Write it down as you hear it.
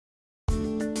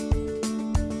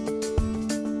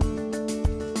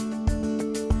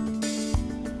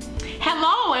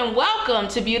and welcome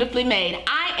to Beautifully Made.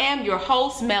 I am your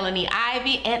host, Melanie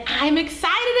Ivy, and I'm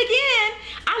excited again.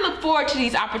 I look forward to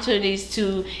these opportunities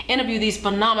to interview these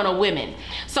phenomenal women.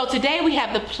 So today we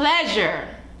have the pleasure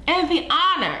and the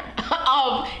honor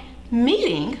of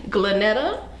meeting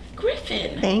GlenNeta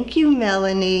Griffin. Thank you,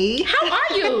 Melanie. How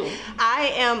are you?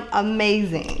 I am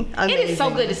amazing. It is so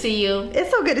good to see you.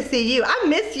 It's so good to see you. I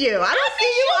miss you. I don't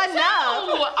see you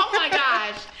enough. Oh my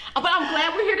gosh. But I'm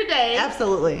glad we're here today.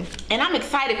 Absolutely. And I'm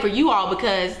excited for you all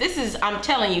because this is, I'm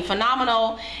telling you,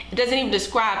 phenomenal. It doesn't even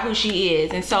describe who she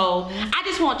is. And so I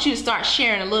just want you to start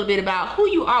sharing a little bit about who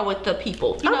you are with the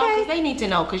people. You know, because they need to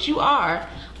know, because you are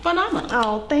phenomenal.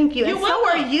 Oh, thank you. You're and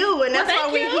welcome. So are you. And that's why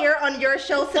thank we're here on your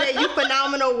show today, you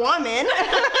phenomenal woman.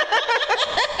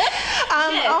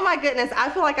 Yes. Oh my goodness. I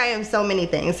feel like I am so many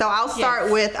things. So I'll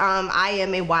start with I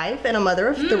am a wife and a mother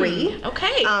of three.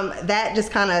 Okay. That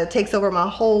just kind of takes over my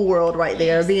whole world right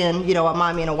there, being, you know, a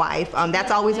mommy and a wife.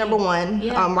 That's always number one,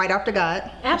 right after God.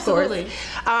 Absolutely. Of course.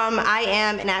 I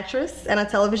am an actress and a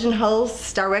television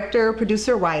host, director,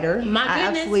 producer, writer. My goodness. I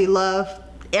absolutely love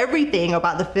everything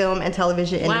about the film and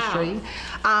television industry.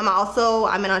 I'm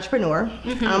an entrepreneur.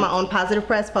 I own Positive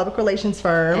Press public relations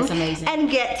firm. That's amazing. And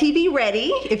Get TV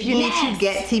Ready, if you need to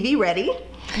get TV ready.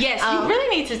 Yes, you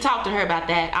really need to talk to her about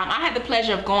that. I had the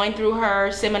pleasure of going through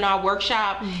her seminar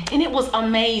workshop, and it was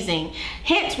amazing.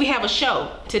 Hence, we have a show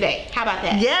today. How about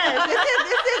that? Yes,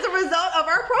 this is a result of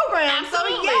our program.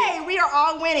 Absolutely. So yay, we are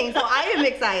all winning. So I am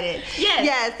excited. Yes.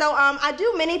 Yeah. So I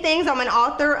do many things. I'm an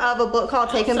author of a book called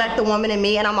Taking Back the Woman in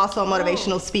Me, and I'm also a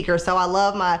motivational speaker. So I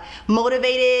love my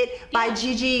Motivated by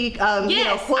Gigi, quotes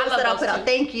that I put out.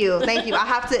 Thank you. I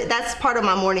have to. That's part of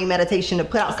my morning meditation, to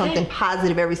put out something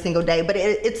positive every single day. But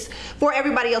it's for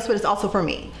everybody else, but it's also for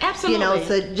me. Absolutely. You know,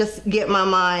 to just get my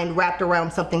mind wrapped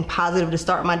around something positive to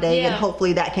start my day, and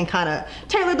hopefully that can kind of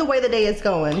tailor the way the day is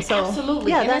going. So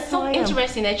absolutely. Yeah, and that's so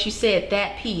interesting that you said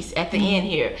that piece at the end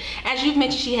here. As you've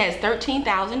mentioned, she has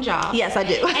 13,000 jobs. Yes, I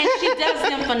do. And she does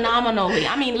them phenomenally.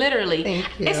 I mean, literally.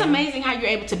 Thank you. It's amazing how you're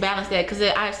able to balance that, because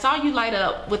I saw you light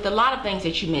up with a lot of things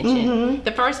that you mentioned.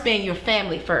 The first being your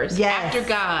family first, after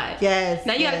God. Yes.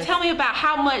 Now you got to tell me about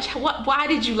why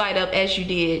did you light up as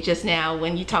you did just now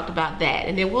when you talked about that,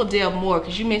 and then we'll delve more,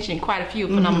 because you mentioned quite a few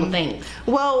phenomenal things.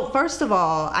 Well, first of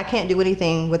all, I can't do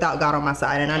anything without God on my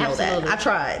side, and I know that. I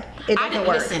tried. It doesn't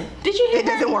work. Listen, did you hear It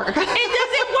doesn't work. It doesn't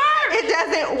work. It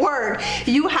doesn't work.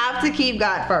 You have to keep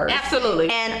God first. Absolutely.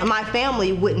 And my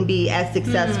family wouldn't be as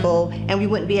successful, and we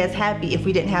wouldn't be as happy if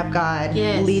we didn't have God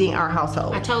leading our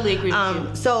household. I totally agree with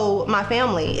you. So my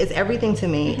family is everything to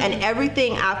me, and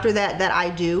everything after that I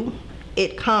do,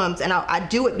 it comes, and I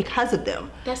do it because of them.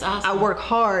 That's awesome. I work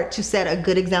hard to set a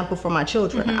good example for my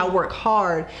children. I work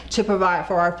hard to provide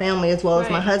for our family as well as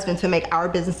my husband, to make our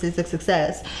businesses a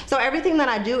success. So everything that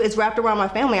I do is wrapped around my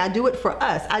family. I do it for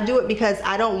us. I do it because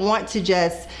I don't want to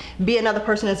just be another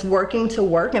person that's working to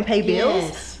work and pay bills.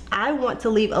 Yes. I want to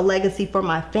leave a legacy for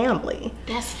my family.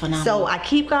 That's phenomenal. So I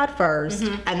keep God first,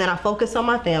 and then I focus on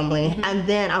my family, and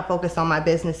then I focus on my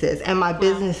businesses, and my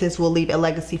businesses will leave a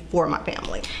legacy for my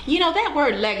family. You know, that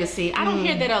word legacy, I don't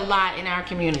hear that a lot in our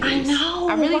communities. I know.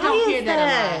 I really don't hear that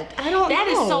a lot. I don't know. That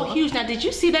is so huge. Now, did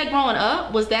you see that growing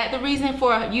up? Was that the reason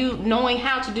for you knowing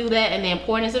how to do that and the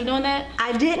importance of doing that?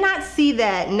 I did not see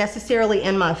that necessarily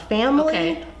in my family.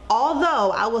 Okay.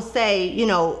 Although I will say, you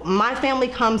know, my family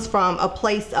comes from a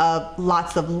place of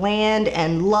lots of land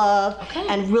and love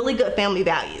and really good family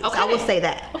values. I will say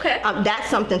that. Okay. That's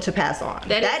something to pass on.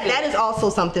 That is also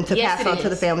something to pass on to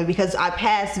the family, because I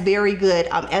pass very good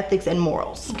ethics and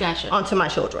morals onto my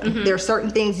children. There are certain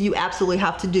things you absolutely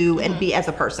have to do and be as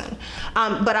a person.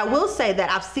 But I will say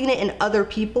that I've seen it in other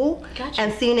people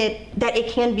and seen it that it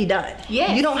can be done.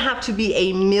 Yes. You don't have to be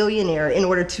a millionaire in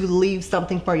order to leave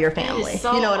something for your family.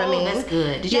 You know what I mean? That's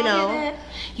good. Did y'all hear that?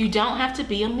 You don't have to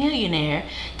be a millionaire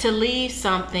to leave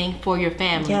something for your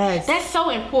family. Yes. That's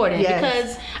so important,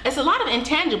 because it's a lot of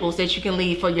intangibles that you can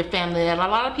leave for your family that a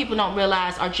lot of people don't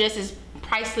realize are just as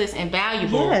priceless and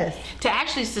valuable to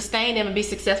actually sustain them and be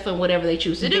successful in whatever they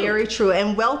choose to do. Very true.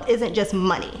 And wealth isn't just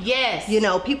money. Yes. You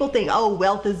know, people think, oh,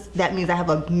 wealth that means I have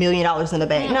 $1 million in the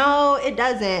bank. No, it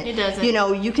doesn't. It doesn't. You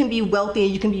know, you can be wealthy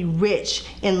and you can be rich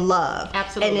in love.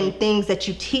 Absolutely. And in things that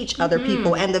you teach other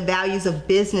people, and the values of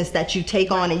business that you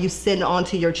take on and you send on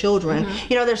to your children.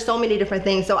 You know, there's so many different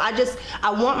things. So I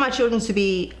want my children to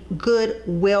be good,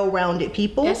 well-rounded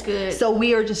people. That's good. So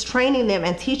we are just training them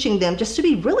and teaching them just to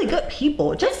be really good people.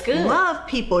 Just love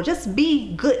people. Just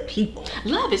be good people.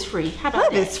 Love is free. How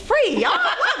about Love is free, y'all.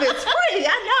 Love is free.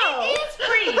 I know. It is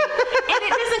free. And it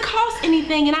doesn't cost anything.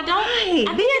 anything, and I don't.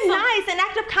 Right. Being nice and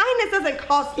act of kindness doesn't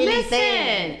cost anything.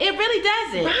 Listen, it really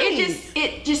doesn't.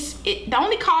 Right. The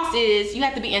only cost is you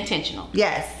have to be intentional.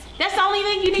 Yes. That's the only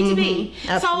thing you need to be.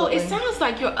 Absolutely. So it sounds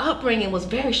like your upbringing was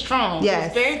very strong. Yes.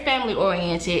 It was very family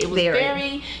oriented. It was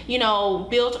very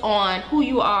built on who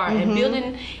you are and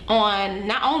building on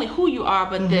not only who you are,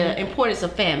 but the importance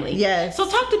of family. Yes. So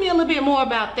talk to me a little bit more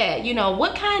about that.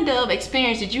 What kind of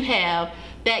experience did you have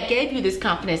that gave you this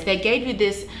confidence, that gave you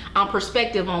this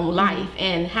perspective on life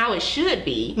and how it should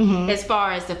be as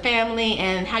far as the family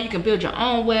and how you can build your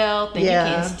own wealth and you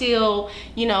can instill,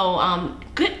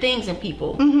 good things in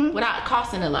people without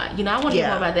costing a lot. I want to hear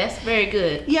more about that. That's very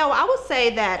good. Yeah, well, I would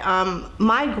say that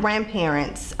my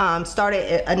grandparents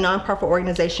started a nonprofit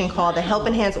organization called the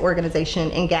Helping Hands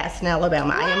Organization in Gaston, Alabama.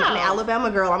 Wow. I am an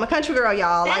Alabama girl. I'm a country girl,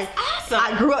 y'all. That's awesome.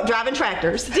 I grew up driving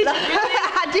tractors. Did you really?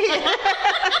 I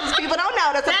did. People don't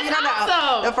know. That's something you don't know.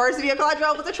 Awesome. The first vehicle I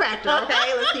drove was a tractor.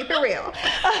 Okay, let's keep it real.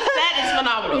 That is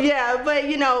phenomenal. Yeah,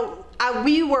 but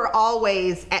we were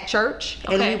always at church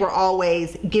and we were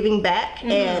always giving back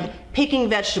and picking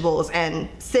vegetables and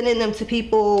sending them to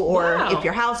people, or if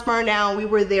your house burned down, we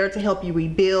were there to help you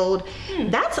rebuild.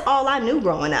 That's all I knew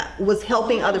growing up, was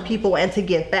helping other people and to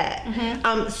give back.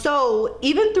 So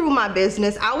even through my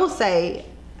business, I will say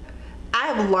I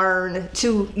have learned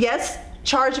to,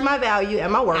 charge my value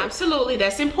and my worth. Absolutely,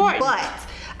 that's important. But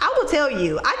I will tell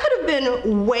you, I could have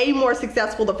been way more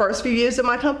successful the first few years of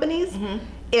my companies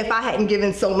if I hadn't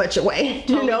given so much away,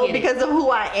 because of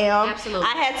who I am. Absolutely.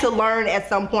 I had to learn at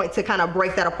some point to kind of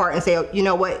break that apart and say, oh, you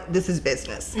know what, this is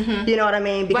business. You know what I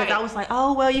mean? Because I was like,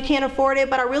 oh, well, you can't afford it,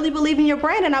 but I really believe in your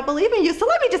brand and I believe in you, so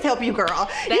let me just help you, girl.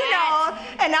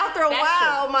 And after a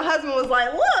while, my husband was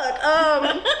like,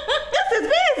 look, this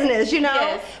is business,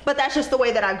 Yes. But that's just the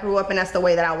way that I grew up, and that's the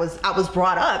way that I was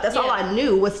brought up. That's all I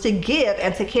knew, was to give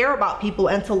and to care about people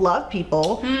and to love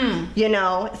people.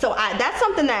 So that's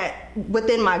something that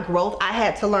within my growth I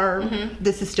had to learn.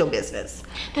 This is still business.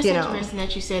 That's interesting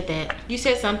that you said that. You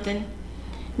said something,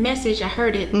 message, I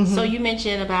heard it. So you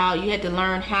mentioned about you had to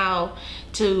learn how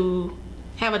to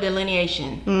have a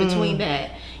delineation between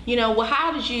that. Well,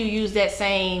 how did you use that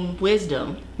same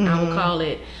wisdom, I would call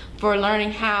it, for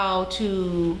learning how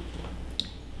to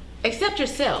accept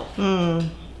yourself?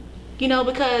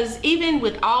 Because even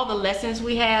with all the lessons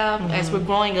we have as we're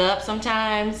growing up,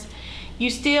 sometimes you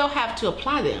still have to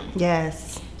apply them.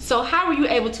 Yes. So how were you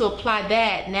able to apply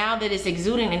that now that it's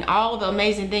exuding in all the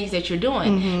amazing things that you're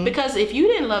doing? Because if you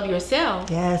didn't love yourself,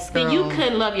 then you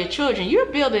couldn't love your children. You're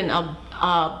building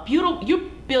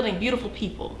beautiful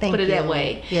people, put it that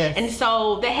way. Yes. And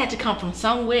so that had to come from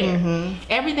somewhere.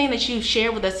 Everything that you've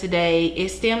shared with us today, it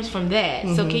stems from that.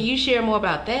 So can you share more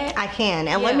about that? I can,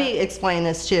 and let me explain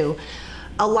this too.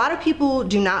 A lot of people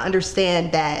do not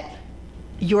understand that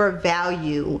your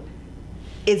value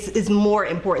is more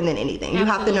important than anything. You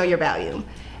have to know your value.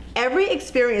 Every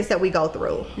experience that we go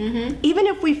through, even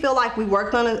if we feel like we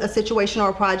worked on a situation or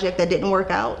a project that didn't work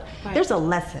out, there's a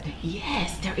lesson.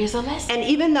 Yes, there is a lesson. And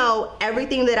even though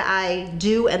everything that I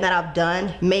do and that I've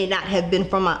done may not have been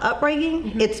from my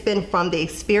upbringing, it's been from the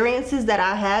experiences that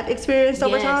I have experienced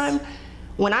over time.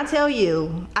 When I tell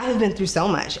you, I have been through so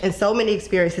much and so many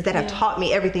experiences that have taught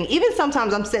me everything. Even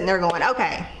sometimes I'm sitting there going,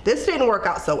 okay, this didn't work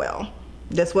out so well.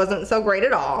 This wasn't so great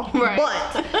at all,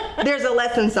 but there's a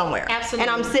lesson somewhere. Absolutely.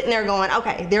 And I'm sitting there going,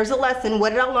 okay, there's a lesson. What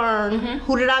did I learn?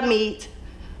 Who did I meet?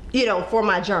 For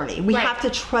my journey. We have to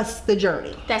trust the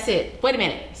journey. That's it. Wait a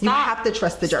minute. Stop. You have to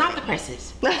trust the journey. Stop the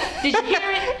presses. Did you hear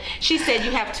it? She said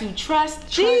you have to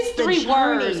trust. These the three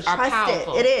journey. words are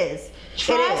powerful. It is.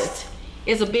 Trust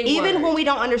is a big word. Even when we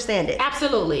don't understand it.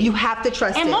 Absolutely. You have to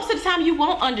trust it. And most of the time you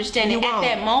won't understand it at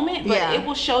that moment, but it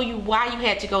will show you why you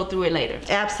had to go through it later.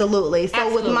 Absolutely.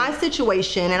 So with my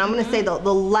situation, and I'm going to say the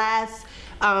last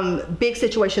big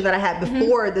situation that I had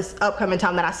before this upcoming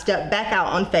time that I stepped back out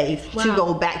on faith to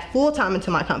go back full time into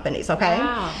my companies, okay?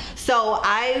 So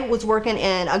I was working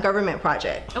in a government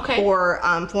project for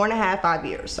 4.5, 5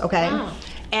 years, okay?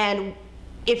 And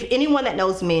if anyone that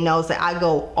knows me knows that I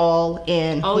go all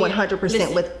in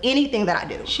 100% with anything that I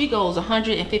do. She goes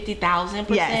 150,000%.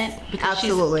 Yes, because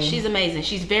absolutely. She's amazing.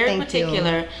 She's very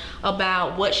particular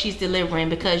about what she's delivering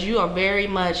because you are very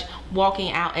much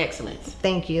walking out excellence.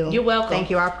 Thank you. You're welcome.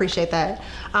 Thank you. I appreciate that.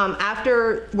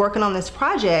 After working on this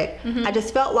project, I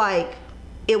just felt like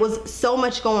it was so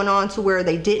much going on to where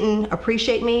they didn't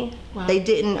appreciate me. They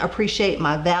didn't appreciate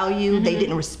my value. They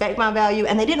didn't respect my value,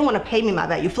 and they didn't want to pay me my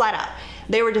value flat out.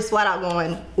 They were just flat out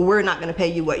going, we're not going to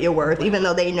pay you what you're worth, even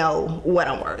though they know what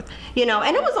I'm worth. And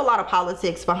there was a lot of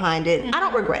politics behind it. I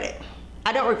don't regret it.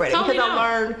 I don't regret it because I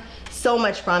learned so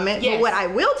much from it. But what I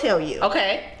will tell you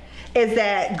is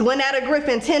that GlenNeta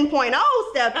Griffin 10.0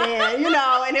 stepped in, you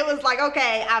know, and it was like,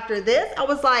 okay, after this, I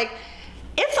was like,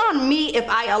 it's on me if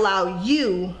I allow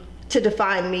you to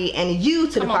define me and you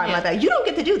to define my value. You don't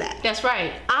get to do that. That's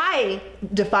right. I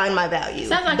define my value.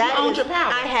 Sounds like that you owned your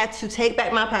power. I had to take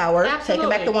back my power. Absolutely. Taking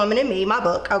Back the Woman in Me, my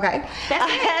book, okay? That's I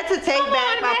had to take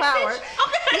back my power. Okay.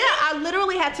 Yeah, I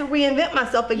literally had to reinvent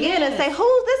myself again and say, this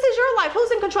is your life?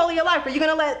 Who's in control of your life? Are you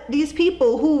gonna let these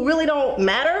people who really don't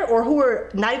matter or who are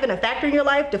not even a factor in your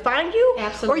life define you?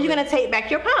 Absolutely. Or are you gonna take back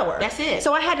your power? That's it.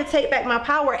 So I had to take back my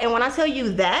power, and when I tell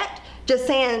you that, just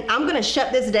saying, I'm gonna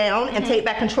shut this down and take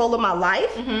back control of my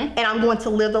life, and I'm going to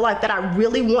live the life that I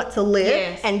really want to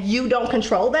live, and you don't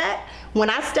control that. When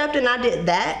I stepped and I did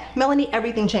that, Melanie,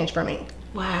 everything changed for me.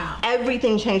 Wow.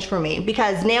 Everything changed for me,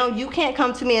 because now you can't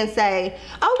come to me and say,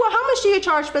 oh, well, how much do you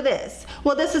charge for this?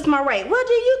 Well, this is my rate. Well,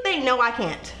 do you think? No, I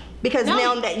can't. Because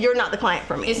now that you're not the client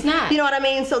for me. It's not. You know what I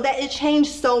mean? So that it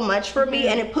changed so much for me,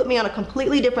 and it put me on a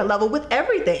completely different level with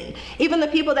everything. Even the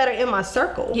people that are in my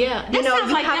circle. Yeah. You know,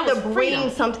 you have to bring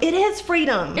something. It is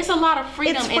freedom. It's a lot of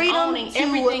freedom in owning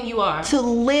everything you are. To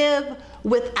live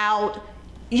without,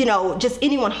 you know, just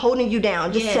anyone holding you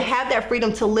down, just to have that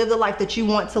freedom to live the life that you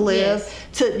want to live,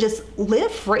 to just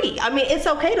live free. I mean, it's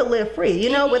okay to live free, you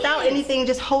know, without anything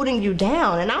just holding you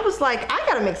down. And I was like, I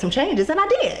gotta make some changes, and I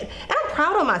did. And I'm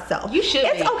proud of myself. You should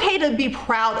It's okay to be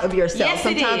proud of yourself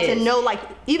sometimes, to know, like,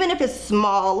 even if it's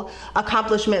small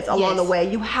accomplishments along the way,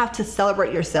 you have to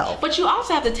celebrate yourself. But you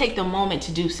also have to take the moment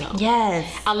to do so. Yes.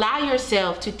 Allow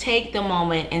yourself to take the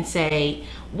moment and say,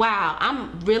 wow,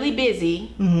 I'm really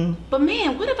busy, but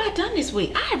man, what have I done this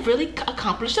week? I have really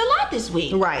accomplished a lot this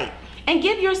week. Right. And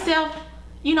give yourself,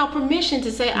 you know, permission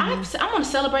to say, I want to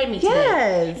celebrate me today.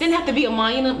 Yes. It doesn't have to be a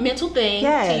monumental thing.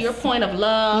 To your point of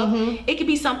love. It could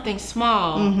be something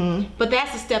small, but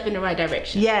that's a step in the right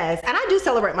direction. Yes, and I do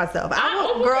celebrate myself.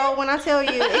 Girl, when I tell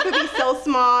you, it could be so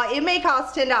small. It may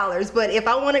cost $10, but if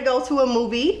I want to go to a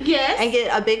movie and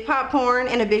get a big popcorn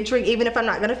and a big drink, even if I'm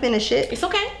not going to finish it, it's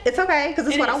okay. It's okay, because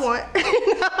it's what I want.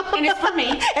 And it's for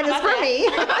me. And it's for me.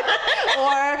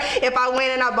 Or if I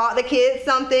went and I bought the kids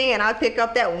something and I pick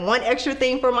up that one extra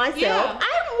thing for myself,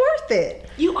 I'm worth it.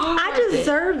 You are. I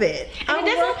deserve it. And it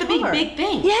doesn't have to be big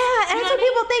things. Yeah, and that's what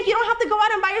people think. You don't have to go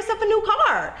out and buy yourself a new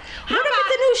car. What if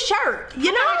it's a new shirt?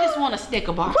 You know, I just want a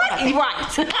Snicker bar. Right.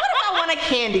 What if I want a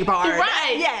candy bar?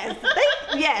 Right. Yes.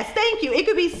 Thank you. It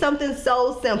could be something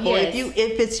so simple. Yes.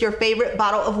 If it's your favorite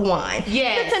bottle of wine.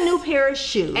 Yes. If it's a new pair of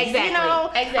shoes. Exactly. You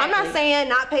know, I'm not saying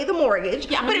not pay the mortgage.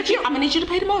 Yeah, but I'm gonna need you to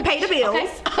pay the mortgage. Pay the bills.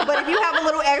 Okay. But if you have a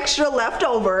little extra left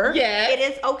over, yes, it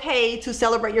is okay to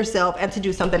celebrate yourself and to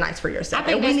do something nice for yourself. I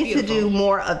think and we need to do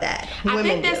more of that. I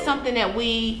think that's something that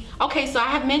so I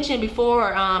have mentioned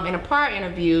before in a prior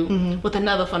interview with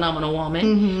another phenomenal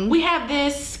woman. We have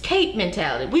this cape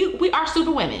mentality. We are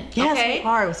super women. Yes, okay? we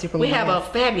are super women. We have a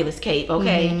fabulous cape,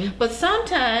 okay? But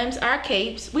sometimes our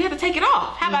capes, we have to take it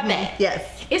off. How about that?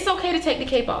 Yes. It's okay to take the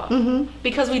cape off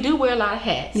because we do wear a lot of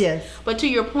hats. Yes. But to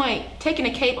your point, taking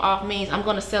the cape off means I'm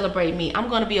going to celebrate me. I'm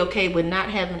going to be okay with not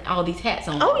having all these hats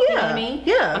on. Oh, yeah. You know what I mean?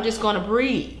 Yeah. I'm just going to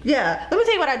breathe. Yeah. Let me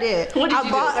tell you what I did.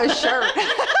 I bought a shirt.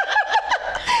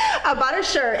 I bought a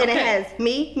shirt and it has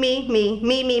me written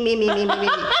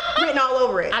all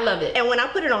over it. I love it. And when I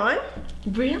put it on,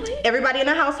 really, everybody in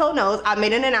the household knows I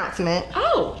made an announcement.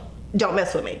 Oh. Don't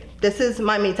mess with me. This is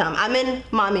my me time. I'm in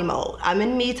mommy mode. I'm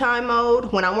in me time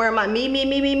mode. When I'm wearing my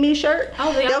me shirt,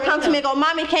 they'll come to me and go,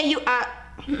 Mommy, can you,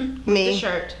 me. The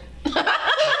shirt. I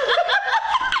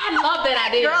love that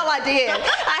idea. Girl, I did.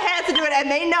 I had to do it,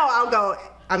 and they know I'll go,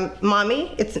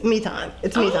 Mommy, it's me time.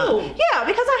 It's me time. Yeah,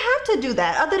 because I have to do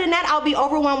that. Other than that, I'll be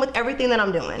overwhelmed with everything that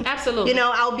I'm doing. Absolutely. You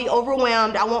know, I'll be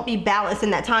overwhelmed. I won't be balanced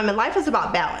in that time. And life is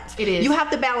about balance. It is. You have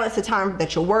to balance the time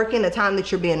that you're working, the time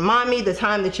that you're being mommy, the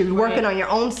time that you're working on your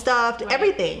own stuff,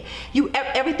 everything.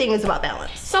 Everything is about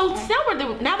balance. So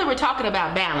now that we're talking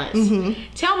about balance,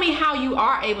 tell me how you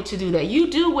are able to do that.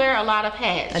 You do wear a lot of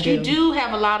hats. I do. You do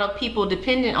have a lot of people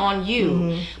dependent on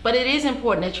you. But it is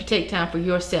important that you take time for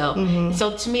yourself.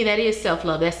 So to me, that is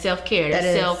self-love. That's self-care.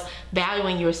 That's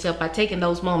self-valuing yourself by taking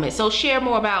those moments. So share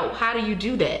more about how do you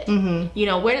do that? You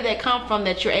know, where did that come from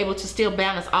that you're able to still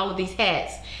balance all of these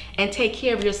hats and take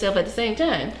care of yourself at the same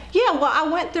time? Yeah, well, I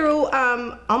went through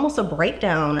almost a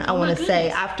breakdown, I want to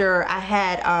say, after I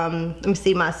had, let me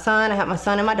see, my son. I had my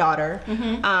son and my daughter.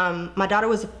 My daughter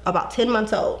was about 10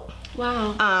 months old.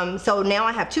 Wow. So now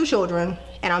I have 2 children,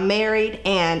 and I'm married,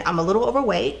 and I'm a little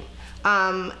overweight.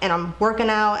 and I'm working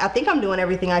out. I think I'm doing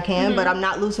everything I can, but I'm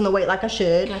not losing the weight like I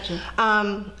should.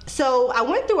 Gotcha. So I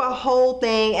went through a whole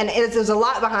thing, and there's a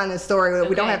lot behind this story that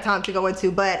we don't have time to go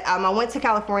into, but I went to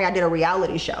California. I did a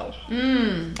reality show.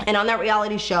 And on that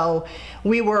reality show,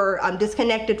 we were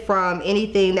disconnected from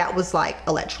anything that was like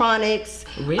electronics,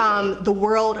 the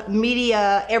world,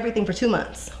 media, everything for 2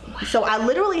 months. Wow. So I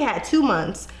literally had 2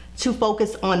 months to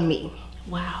focus on me.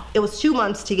 Wow. It was 2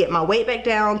 months to get my weight back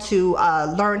down, to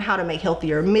learn how to make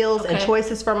healthier meals and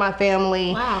choices for my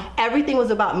family. Wow. Everything was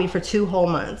about me for 2 whole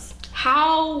months.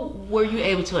 How were you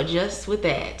able to adjust with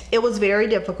that? It was very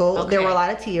difficult. There were a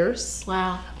lot of tears.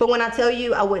 Wow. But when I tell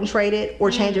you, I wouldn't trade it or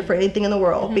change it for anything in the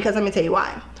world, because let me tell you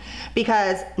why.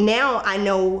 Because now I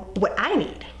know what I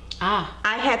need.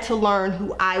 I had to learn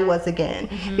who I was again,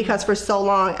 because for so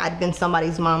long I'd been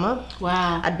somebody's mama.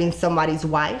 Wow. I'd been somebody's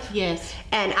wife. Yes.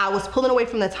 And I was pulling away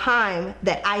from the time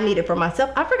that I needed for myself.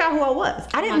 I forgot who I was.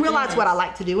 I didn't realize what I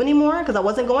liked to do anymore, because I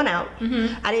wasn't going out.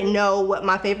 I didn't know what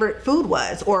my favorite food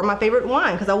was or my favorite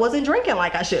wine, because I wasn't drinking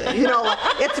like I should. You know, like,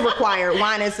 it's required.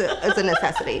 Wine is a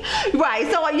necessity.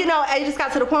 Right. So, you know, I just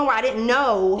got to the point where I didn't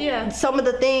know some of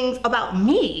the things about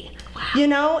me. You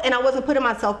know, and I wasn't putting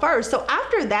myself first. So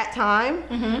after that time,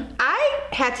 I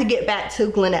had to get back to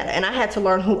GlenNeta, and I had to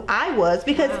learn who I was,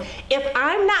 because if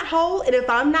I'm not whole, and if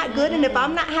I'm not good, and if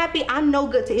I'm not happy, I'm no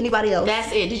good to anybody else.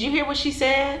 That's it. Did you hear what she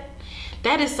said?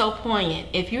 That is so poignant.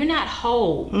 If you're not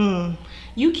whole,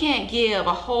 you can't give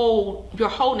your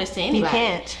wholeness to anybody. You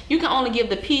can't. You can only give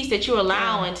the peace that you're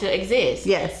allowing to exist.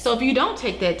 Yes. So if you don't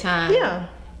take that time,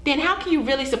 then how can you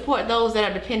really support those that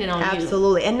are dependent on you?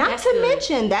 Absolutely. And not to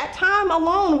mention, that time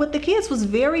alone with the kids was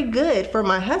very good for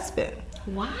my husband.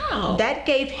 Wow. That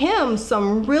gave him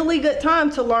some really good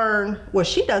time to learn, well,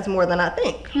 she does more than I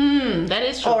think. That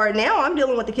is true. Or now I'm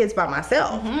dealing with the kids by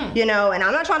myself, you know, and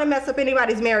I'm not trying to mess up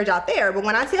anybody's marriage out there, but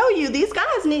when I tell you, these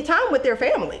guys need time with their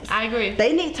families. I agree.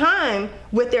 They need time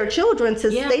with their children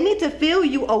they need to feel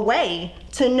you away,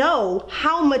 to know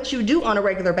how much you do on a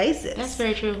regular basis. That's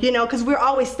very true. You know, because we're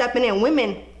always stepping in.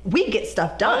 Women, we get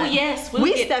stuff done. Oh, yes.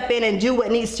 We step in and do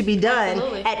what needs to be done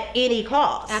at any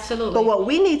cost. Absolutely. But what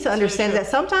we need to understand is that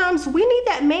sometimes we need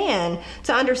that man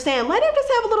to understand, let him just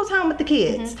have a little time with the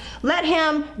kids. Let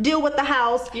him deal with the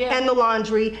house and the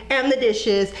laundry and the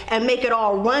dishes and make it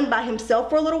all run by himself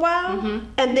for a little while.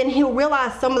 And then he'll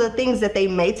realize some of the things that they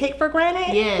may take for granted.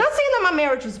 Not saying that my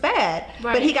marriage was bad,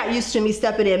 but he got used to me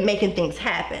stepping in, making things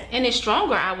happen. And it's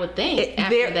stronger, I would think,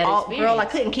 after that experience. Girl, I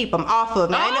couldn't keep him off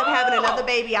of me. I ended up having another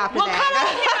baby after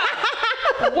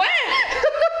that. What?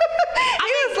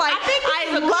 He was like,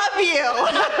 I love you.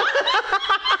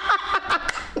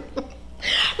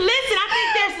 Listen, I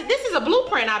think this is a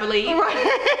blueprint, I believe. What do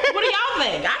y'all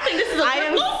think? I think this is a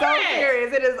good blueprint. I am so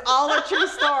serious. It is all a true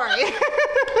story.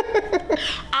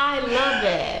 I love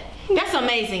that. That's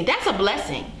amazing. That's a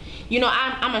blessing. You know,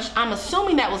 I'm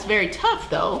assuming that was very tough,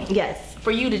 though. Yes. For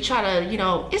you to try to, you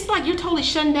know, it's like you're totally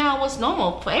shutting down what's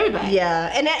normal for everybody.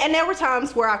 Yeah, and there were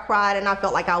times where I cried and I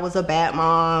felt like I was a bad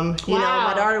mom. You know,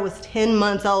 my daughter was 10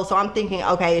 months old, so I'm thinking,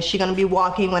 okay, is she gonna be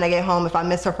walking when I get home? If I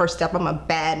miss her first step, I'm a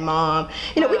bad mom.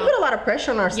 You know, we put a lot of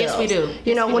pressure on ourselves. Yes, we do.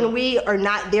 You know, when we are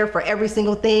not there for every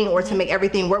single thing or to make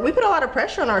everything work, we put a lot of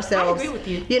pressure on ourselves. I agree with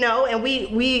you. You know, and we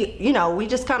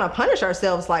just kind of punish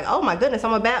ourselves, like, oh my goodness,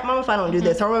 I'm a bad mom if I don't do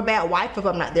this, or I'm a bad wife if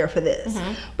I'm not there for this.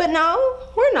 But no,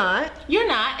 we're not. You're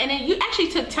not, and then you actually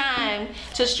took time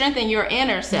to strengthen your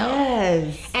inner self.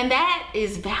 Yes. And that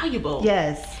is valuable.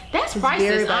 Yes. That's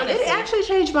priceless, honestly. It actually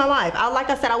changed my life. Like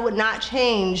I said, I would not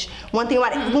change one thing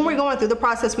about it. When we're going through the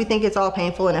process, we think it's all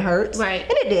painful and it hurts. Right.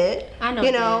 And it did. I know.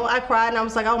 You know, I cried and I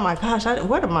was like, oh my gosh,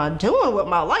 what am I doing with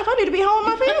my life? I need to be home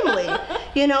with my family.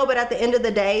 You know, but at the end of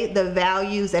the day, the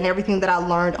values and everything that I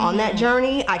learned on that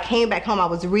journey, I came back home, I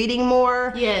was reading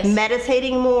more,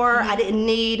 meditating more. I didn't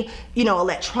need, you know,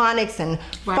 electronics and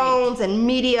phones and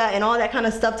media and all that kind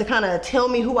of stuff to kind of tell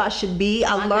me who I should be.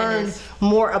 I learned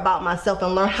more about myself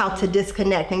and learned how to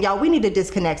disconnect. And y'all, we need to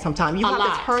disconnect sometime. You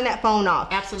have to turn that phone off.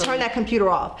 Absolutely. Turn that computer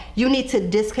off. You need to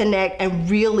disconnect and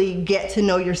really get to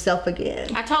know yourself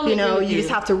again. I totally agree with you. You just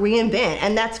have to reinvent,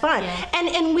 and that's fine. Yeah.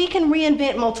 And we can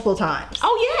reinvent multiple times.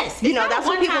 Oh yes. You know, that's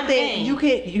what people think.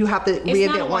 You have to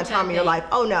reinvent one time in your life.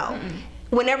 Oh no.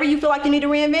 Whenever you feel like you need to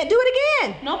reinvent, do it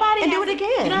again. Do it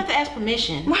again. You don't have to ask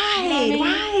permission. Right, you know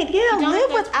right. Yeah,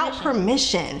 live without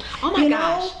permission. Oh my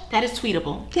gosh, that is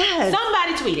tweetable. Yes.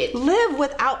 Somebody tweeted. Live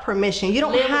without permission. You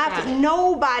don't have to.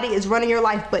 Nobody is running your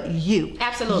life but you.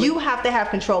 Absolutely. You have to have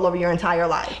control over your entire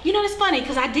life. You know, it's funny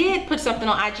because I did put something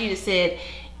on IG that said,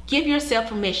 Give yourself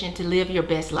permission to live your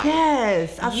best life.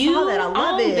 Yes, I saw that. I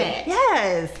love it. That.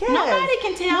 Yes. Nobody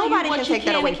can tell Nobody you what you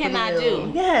can and cannot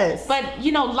do. Yes. But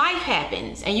life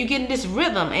happens, and you get in this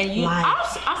rhythm, and you.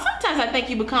 Sometimes I think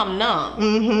you become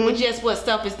numb with just what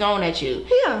stuff is thrown at you.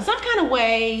 Yeah. Some kind of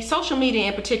way, social media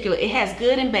in particular, it has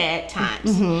good and bad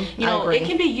times. It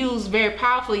can be used very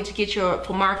powerfully to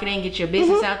for marketing, get your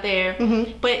business out there.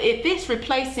 But if it's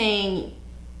replacing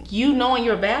you knowing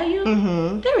your value,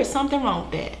 there is something wrong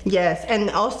with that. Yes, and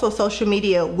also social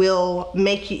media will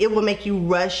make you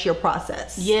rush your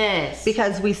process. Yes.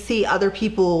 Because we see other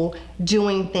people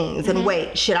doing things and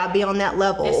wait, should I be on that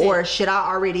level? Or should I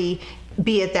already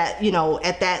be at that,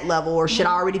 at that level, or should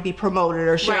I already be promoted,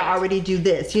 or should I already do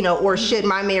this, or should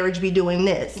my marriage be doing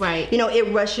this? Right.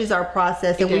 It rushes our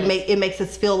process, and it makes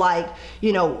us feel like,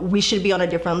 we should be on a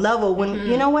different level when,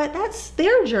 you know what, that's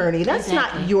their journey. That's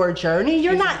not your journey.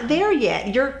 You're not there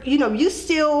yet. You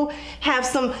still have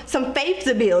some faith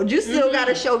to build. You still got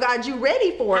to show God you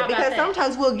ready for it, because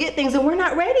sometimes we'll get things and we're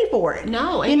not ready for it.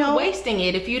 No, and you're wasting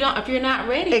it if you're not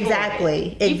ready for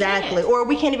it. Exactly. Or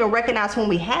we can't even recognize when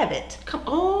we have it. Come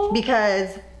on.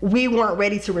 Because we weren't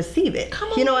ready to receive it.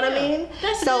 Come on, you know what I mean?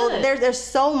 That's so good. There's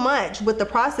so much with the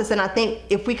process, and I think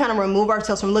if we kind of remove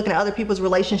ourselves from looking at other people's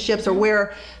relationships or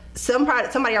where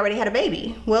somebody already had a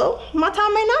baby, well, my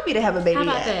time may not be to have a baby. How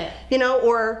about yet. that?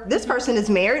 Or this person is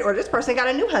married, or this person got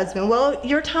a new husband. Well,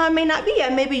 your time may not be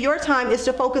yet. Maybe your time is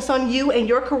to focus on you and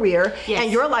your career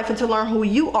and your life, and to learn who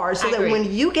you are, so that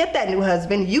when you get that new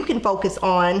husband, you can focus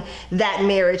on that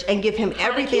marriage and give him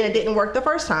everything that didn't work the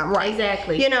first time, right?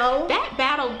 Exactly. That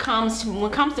battle comes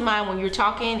to mind when you're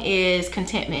talking is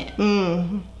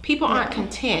contentment. People aren't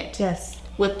content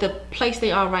with the place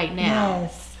they are right now.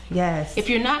 Yes. If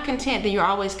you're not content, then you're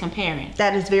always comparing.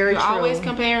 That is very true. You're always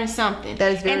comparing something.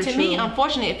 That is very true. And to me,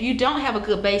 unfortunately, if you don't have a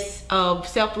good base of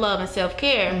self-love and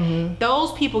self-care,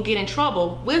 those people get in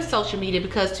trouble with social media,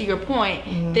 because to your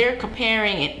point, they're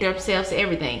comparing themselves to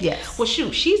everything. Yes. Well,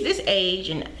 shoot, she's this age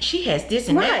and she has this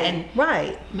and that. And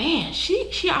man, she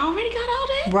already got all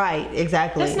that? Right,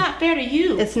 exactly. That's not fair to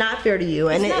you. It's not fair to you.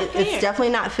 And it's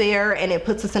definitely not fair, and it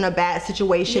puts us in a bad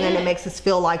situation, and it makes us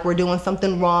feel like we're doing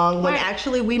something wrong when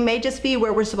actually we may just be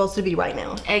where we're supposed to be right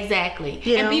now. Exactly.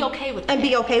 And be okay with that. And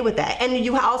be okay with that. And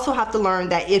you also have to learn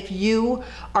that if you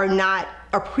are not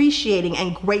appreciating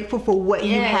and grateful for what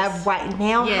you have right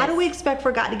now, how do we expect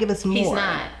for God to give us more? He's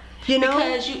not.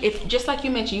 Because if just like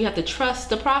you mentioned, you have to trust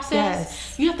the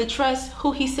process. You have to trust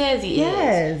who He says He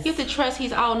is. You have to trust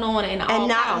He's all knowing and all powerful. And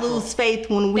not lose faith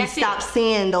when we stop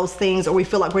seeing those things, or we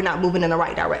feel like we're not moving in the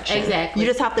right direction. Exactly. You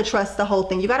just have to trust the whole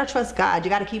thing. You got to trust God. You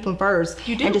got to keep Him first.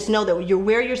 You do. And just know that you're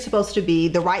where you're supposed to be.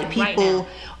 The right people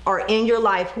are in your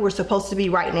life who are supposed to be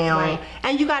right now.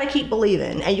 And you got to keep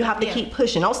believing, and you have to keep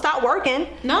pushing. Don't stop working.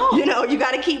 No. You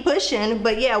got to keep pushing.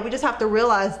 But we just have to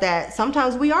realize that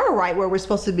sometimes we are right where we're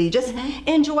supposed to be. Just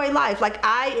enjoy life. Like,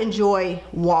 I enjoy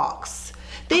walks.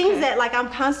 Things that, like, I'm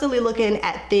constantly looking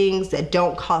at things that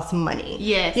don't cost money.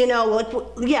 Yes.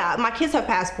 My kids have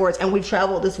passports, and we've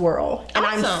traveled this world. And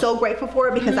I'm so grateful for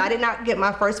it, because I did not get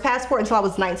my first passport until I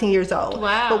was 19 years old.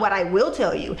 Wow. But what I will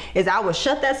tell you is I would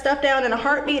shut that stuff down in a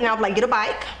heartbeat, and I would get a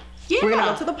bike. We're going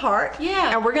to go to the park.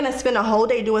 And we're going to spend a whole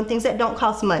day doing things that don't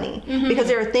cost money. Because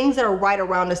there are things that are right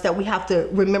around us that we have to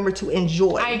remember to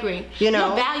enjoy. I agree. Your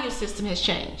value system has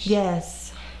changed. Yes.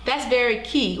 That's very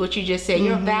key, what you just said.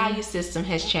 Your value system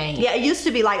has changed. Yeah, it used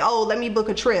to be like, oh, let me book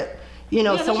a trip.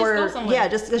 Somewhere.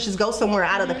 Let's just go somewhere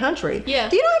out of the country. Yeah.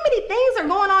 Do you know how many things are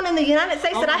going on in the United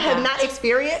States that I have not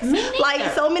experienced?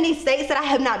 Like, so many states that I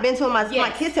have not been to, and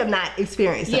my kids have not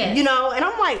experienced them. And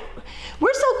I'm like,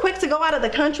 we're so quick to go out of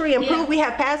the country and prove we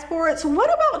have passports.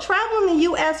 What about traveling the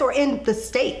U.S. or in the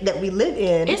state that we live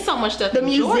in? It's so much stuff. The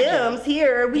museums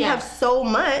here, we have so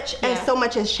much, and so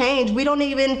much has changed. We don't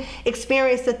even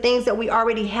experience the things that we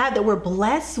already have that we're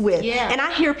blessed with. And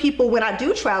I hear people when I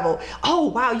do travel, oh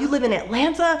wow, you live in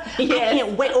Atlanta? I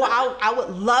can't wait. Or I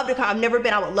would love to come. I've never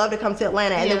been. I would love to come to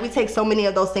Atlanta. And then we take so many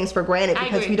of those things for granted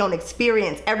because we don't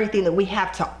experience everything that we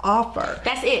have to offer.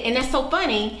 That's it. And that's so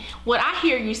funny. What I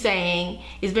hear you saying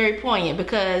is very poignant,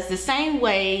 because the same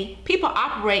way people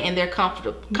operate in their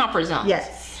comfort zones.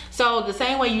 Yes. So the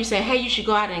same way you say, hey, you should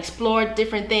go out and explore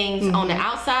different things on the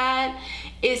outside,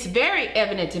 it's very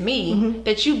evident to me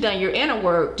that you've done your inner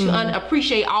work to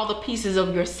appreciate all the pieces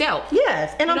of yourself.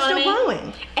 Yes, and I'm still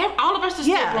growing. All of us are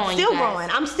still growing. Still growing.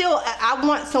 I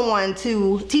want someone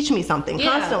to teach me something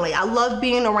constantly. I love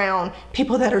being around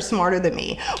people that are smarter than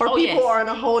me, or people who are on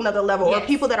a whole nother level, or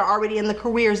people that are already in the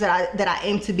careers that I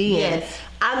aim to be in.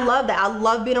 I love that. I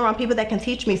love being around people that can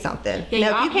teach me something.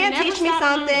 Now, if you can't teach me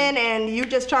something and you're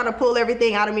just trying to pull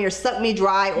everything out of me or suck me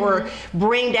dry or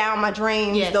bring down my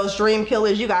dreams, those dream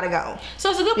killers, you gotta go. So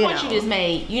it's a good point you just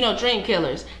made. Dream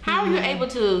killers. How are you able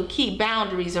to keep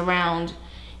boundaries around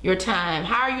your time?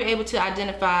 How are you able to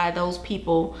identify those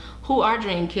people who are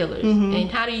dream killers? And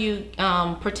how do you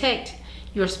protect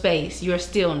your space, your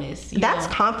stillness? That's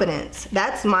confidence.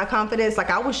 That's my confidence. Like,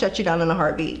 I will shut you down in a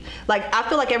heartbeat. Like, I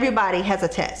feel like everybody has a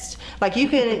test. Like, you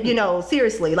can,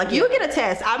 seriously, like, you get a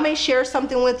test. I may share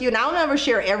something with you, and I'll never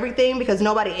share everything because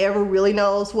nobody ever really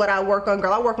knows what I work on.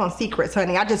 Girl, I work on secrets,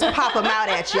 honey. I just pop them out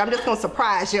at you. I'm just gonna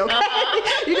surprise you, okay?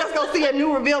 You're just gonna see a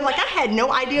new reveal. Like, I had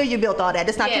no idea you built all that.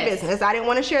 It's not your business. I didn't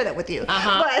want to share that with you.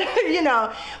 But,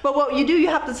 but what you do, you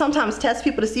have to sometimes test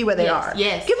people to see where they are.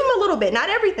 Yes. Give them a little bit, not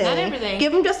everything. Not everything.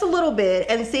 Give them just a little bit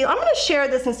and see, I'm gonna share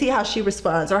this and see how she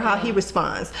responds or how he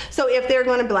responds. So if they're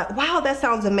gonna be like, wow, that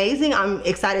sounds amazing, I'm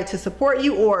excited to support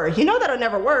you, or that'll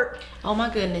never work. Oh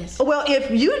my goodness. Well,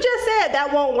 if you just said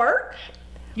that won't work,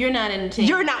 you're not in the team.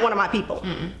 You're not one of my people.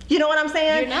 You know what I'm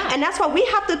saying? You're not. And that's why we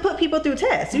have to put people through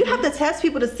tests. You have to test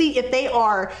people to see if they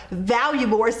are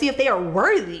valuable or see if they are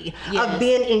worthy of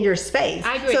being in your space.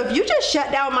 I agree. So if you just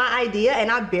shut down my idea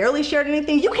and I barely shared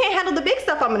anything, you can't handle the big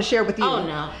stuff I'm going to share with you. Oh,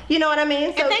 no. You know what I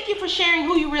mean? So and thank you for sharing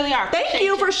who you really are. Thank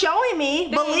you for showing me.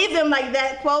 Believe them, like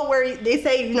that quote where they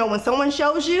say, when someone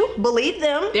shows you, believe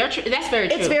them. That's very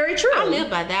true. It's very true. I live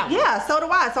by that one. Yeah, so do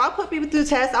I. So I'll put people through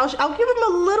tests. I'll give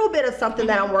them a little bit of something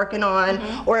that I'm working on.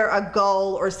 Or a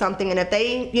goal or something, and if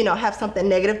they have something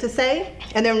negative to say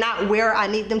and they're not where I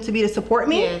need them to be to support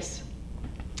me,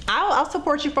 I'll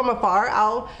support you from afar.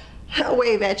 I'll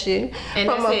wave at you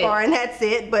from afar, and that's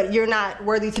it. But you're not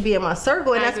worthy to be in my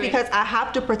circle, and that's because I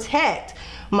have to protect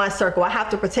my circle. I have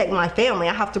to protect my family.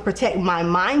 I have to protect my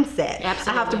mindset.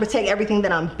 Absolutely. I have to protect everything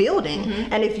that I'm building.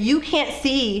 And if you can't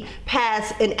see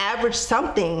past an average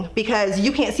something because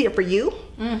you can't see it for you,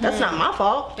 that's not my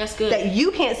fault. That's good. That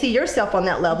you can't see yourself on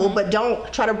that level, but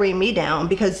don't try to bring me down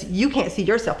because you can't see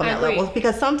yourself on that level.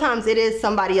 Because sometimes it is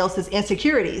somebody else's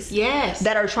insecurities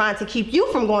that are trying to keep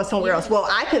you from going somewhere else. Well,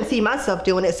 I couldn't see myself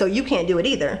doing it, so you can't do it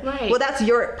either. Right. Well, that's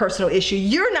your personal issue.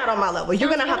 You're not on my level. You're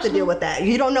going to have to deal with that.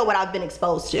 You don't know what I've been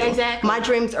exposed to. Exactly. My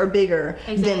dreams are bigger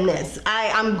than this.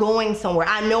 I'm going somewhere.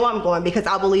 I know I'm going because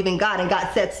I believe in God and God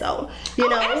said so. You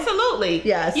know? Absolutely.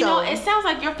 Yeah. So, it sounds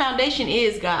like your foundation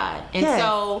is God. And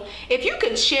so if you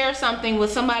could share something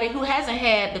with somebody who hasn't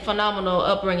had the phenomenal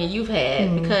upbringing you've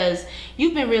had, because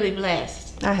you've been really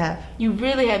blessed. I have. You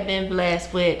really have been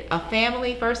blessed with a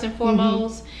family first and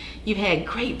foremost. You've had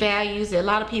great values that a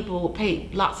lot of people pay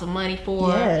lots of money for.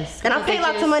 Yes. And I pay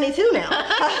lots of money too now.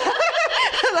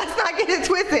 Let's not get it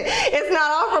twisted. It's not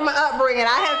all from my upbringing.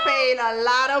 I have paid a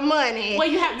lot of money. Well,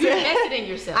 you invested in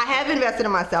yourself. I have invested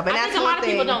in myself, and that's a lot of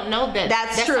people don't know that.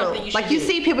 That's true. Like you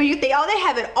see people, you think, oh, they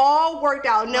have it all worked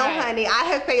out. No, honey, I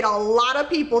have paid a lot of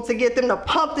people to get them to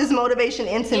pump this motivation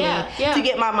into me to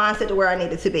get my mindset to where I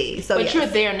need it to be. So, but you're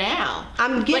there now.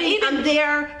 I'm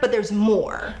there, but there's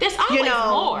more. There's always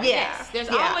more. Yeah. Yes, there's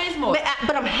always more.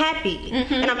 But I'm happy,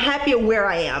 and I'm happy of where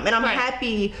I am, and I'm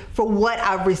happy for what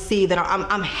I've received, and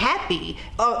I'm happy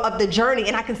of the journey,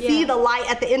 and I can see the light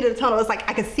at the end of the tunnel. It's like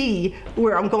I can see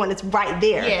where I'm going. It's right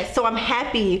there. Yes. So I'm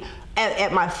happy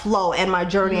at my flow and my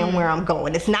journey and where I'm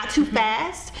going. It's not too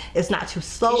fast. It's not too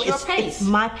slow. It's your pace. It's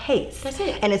my pace. That's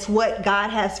it. And it's what God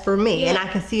has for me, and I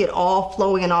can see it all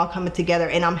flowing and all coming together,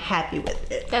 and I'm happy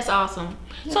with it. That's awesome.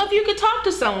 So if you could talk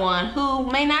to someone who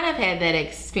may not have had that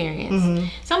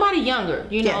experience, somebody younger,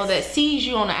 that sees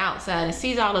you on the outside and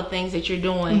sees all the things that you're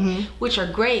doing, which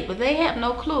are great, but they have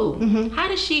no clue. How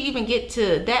does she even get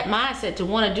to that mindset to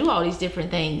want to do all these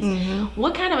different things?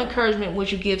 What kind of encouragement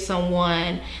would you give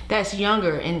someone that's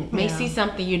younger and may see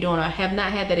something you're doing or have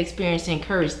not had that experience to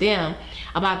encourage them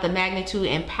about the magnitude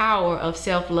and power of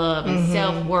self-love and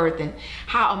self-worth and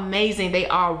how amazing they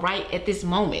are right at this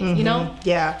moment,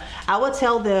 Yeah. I would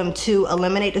tell them to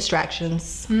eliminate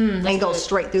distractions and go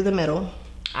straight through the middle.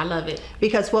 I love it.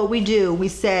 Because what we do, we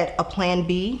set a plan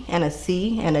B and a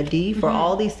C and a D for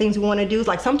all these things we want to do.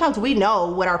 Like sometimes we know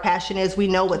what our passion is. We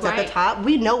know what's at the top.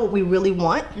 We know what we really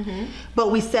want.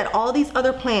 But we set all these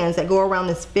other plans that go around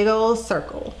this big old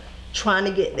circle trying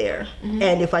to get there.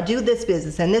 And if I do this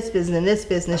business and this business and this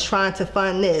business, trying to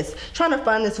fund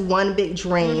this one big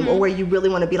dream or where you really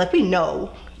want to be, like we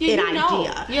know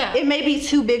idea. Yeah. It may be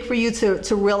too big for you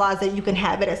to realize that you can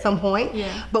have it at some point.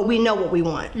 Yeah. But we know what we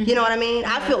want. You know what I mean?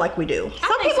 I feel like we do.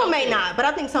 Some people may not, but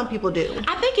I think some people do.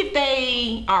 I think if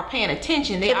they are paying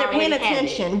attention, if they're paying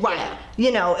attention, right? Yeah.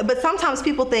 You know, but sometimes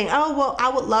people think, oh well, I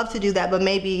would love to do that, but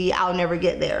maybe I'll never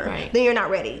get there. Right. Then you're not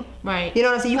ready. Right. You know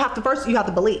what I'm saying? You have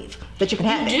to believe that you can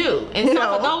have it. You do. And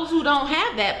so for those who don't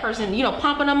have that person,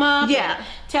 pumping them up. Yeah.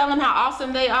 Tell them how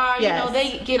awesome they are. Yes.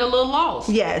 They get a little lost.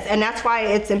 Yes, and that's why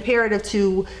it's imperative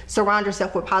to surround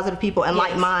yourself with positive people and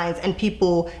like minds and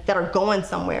people that are going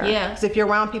somewhere. Yeah. Because if you're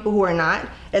around people who are not,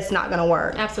 it's not going to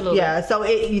work. Absolutely. Yeah. So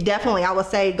you definitely, I would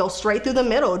say, go straight through the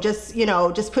middle. Just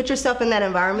just put yourself in that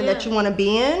environment that you want to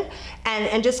be in,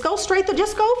 and just go straight through.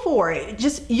 Just go for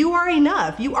it. You are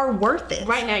enough. You are worth it.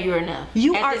 Right now, you're enough.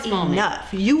 You are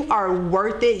enough. You are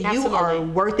worth it. Absolutely. You are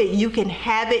worth it. You can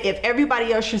have it. If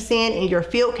everybody else you're seeing in your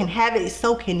field can have it,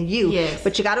 so can you. Yes.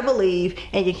 But you got to believe,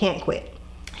 and you can't quit.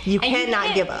 You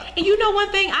cannot give up. And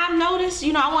one thing I've noticed,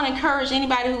 I want to encourage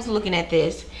anybody who's looking at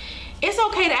this. It's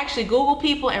okay to actually Google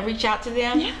people and reach out to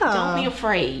them. Yeah. Don't be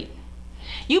afraid.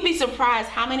 You'd be surprised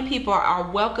how many people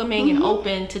are welcoming and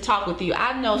open to talk with you.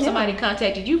 I know somebody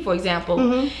contacted you, for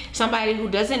example, somebody who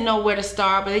doesn't know where to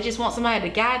start, but they just want somebody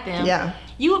to guide them. Yeah.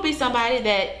 You would be somebody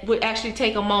that would actually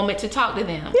take a moment to talk to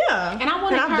them. Yeah. And I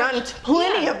want to encourage. I've done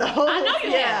plenty of those. I know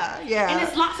you have. Yeah. And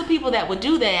it's lots of people that would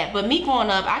do that. But me growing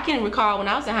up, I can recall when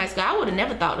I was in high school, I would have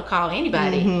never thought to call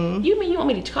anybody. You mean you want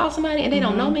me to call somebody and they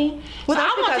don't know me? Well, so I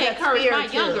want to encourage my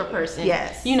too. younger person,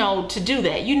 yes, to do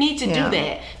that. You need to do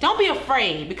that. Don't be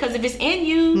afraid, because if it's in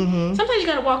you, sometimes you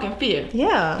got to walk in fear.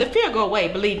 Yeah. The fear go away,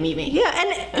 believe me. Yeah,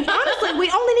 and honestly,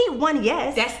 we only need one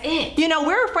yes. That's it.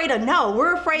 We're afraid of no.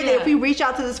 We're afraid that if we reach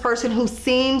out to this person who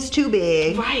seems too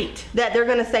big, right, that they're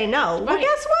gonna say no. Well,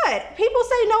 guess what? People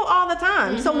say no all the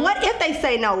time. So what if they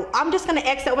say no? I'm just gonna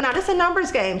X that one out. It's a numbers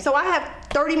game. So I have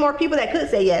 30 more people that could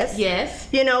say yes. Yes.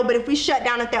 But if we shut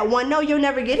down at that one no, you'll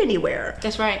never get anywhere.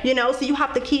 That's right. So you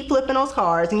have to keep flipping those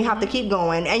cards, and you have to keep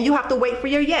going, and you have to wait for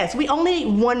your yes. We only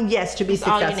need one yes to be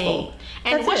successful. All you need.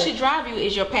 And what should drive you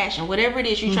is your passion. Whatever it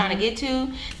is you're trying to get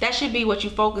to, that should be what you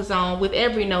focus on with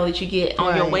every no that you get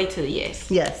on your way to the yes.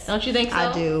 Yes. Don't you think so?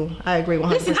 I do. I agree 100%.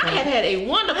 Listen, I have had a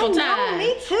wonderful time.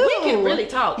 Me too. We can really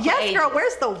talk. Yes, girl.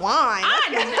 Where's the wine? I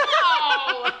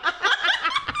know.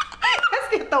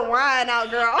 Let's get the wine out,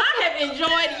 girl. I have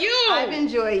enjoyed you. I've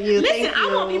enjoyed you. Listen, Thank you.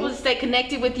 I want people to stay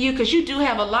connected with you, because you do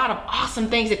have a lot of awesome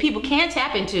things that people can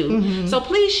tap into. So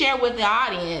please share with the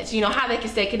audience, how they can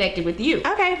stay connected with you.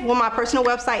 Okay. Well, my personal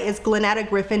website is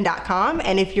GlenNetaGriffin.com,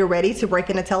 and if you're ready to break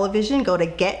into television, go to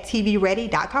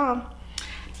GetTVReady.com.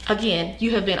 Again,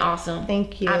 you have been awesome.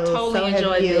 Thank you. I totally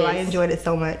enjoyed this. I enjoyed it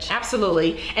so much.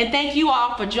 Absolutely. And thank you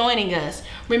all for joining us.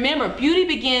 Remember, beauty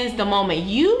begins the moment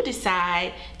you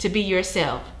decide to be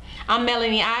yourself. I'm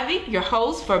Melanie Ivy, your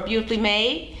host for Beautifully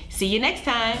Made. See you next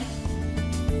time.